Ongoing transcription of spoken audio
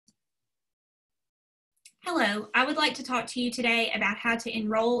Hello, I would like to talk to you today about how to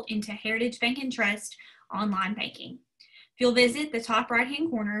enroll into Heritage Bank and Trust online banking. If you'll visit the top right-hand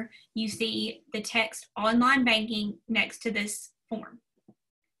corner, you see the text online banking next to this form.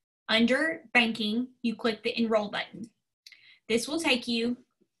 Under banking, you click the enroll button. This will take you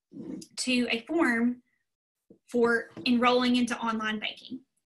to a form for enrolling into online banking.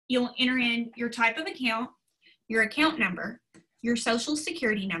 You'll enter in your type of account, your account number, your social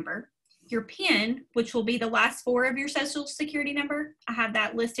security number, your PIN, which will be the last four of your social security number. I have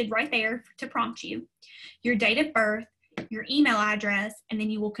that listed right there to prompt you. Your date of birth, your email address, and then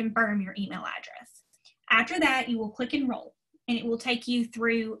you will confirm your email address. After that, you will click enroll, and it will take you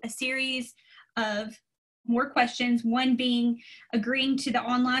through a series of more questions, one being agreeing to the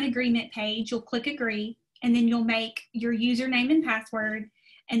online agreement page. You'll click agree, and then you'll make your username and password,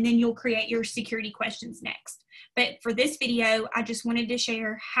 and then you'll create your security questions next. But for this video, I just wanted to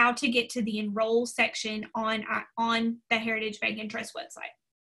share how to get to the enroll section on the Heritage Bank and Trust website.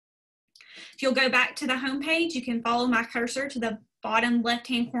 If you'll go back to the home page, you can follow my cursor to the bottom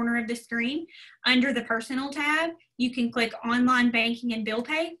left-hand corner of the screen. Under the Personal tab, you can click Online Banking and Bill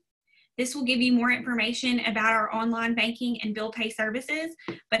Pay. This will give you more information about our online banking and bill pay services,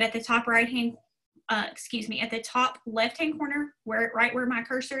 but at the top at the top left-hand corner, right where my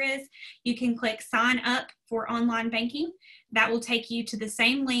cursor is, you can click sign up for online banking. That will take you to the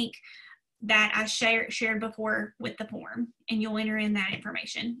same link that I shared before with the form, and you'll enter in that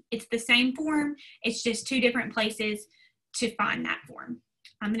information. It's the same form, it's just two different places to find that form.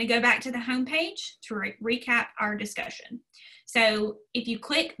 I'm going to go back to the home page to recap our discussion. So if you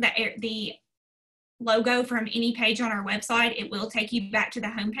click the logo from any page on our website, it will take you back to the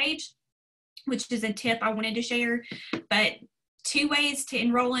home page, which is a tip I wanted to share. But two ways to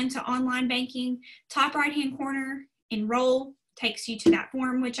enroll into online banking. Top right-hand corner, enroll, takes you to that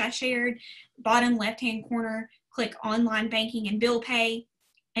form which I shared. Bottom left-hand corner, click online banking and bill pay.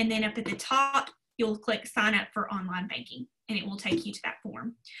 And then up at the top, you'll click sign up for online banking, and it will take you to that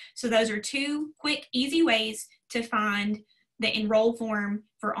form. So those are two quick, easy ways to find the enroll form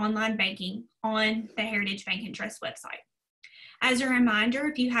for online banking on the Heritage Bank and Trust website. As a reminder,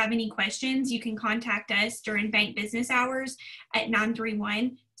 if you have any questions, you can contact us during bank business hours at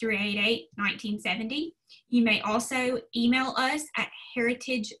 931-388-1970. You may also email us at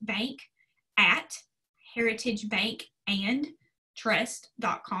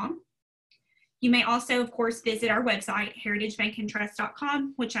heritagebankandtrust.com. You may also, of course, visit our website,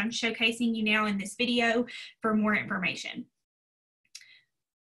 heritagebankandtrust.com, which I'm showcasing you now in this video for more information.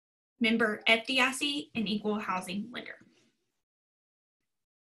 Member FDIC and equal housing lender.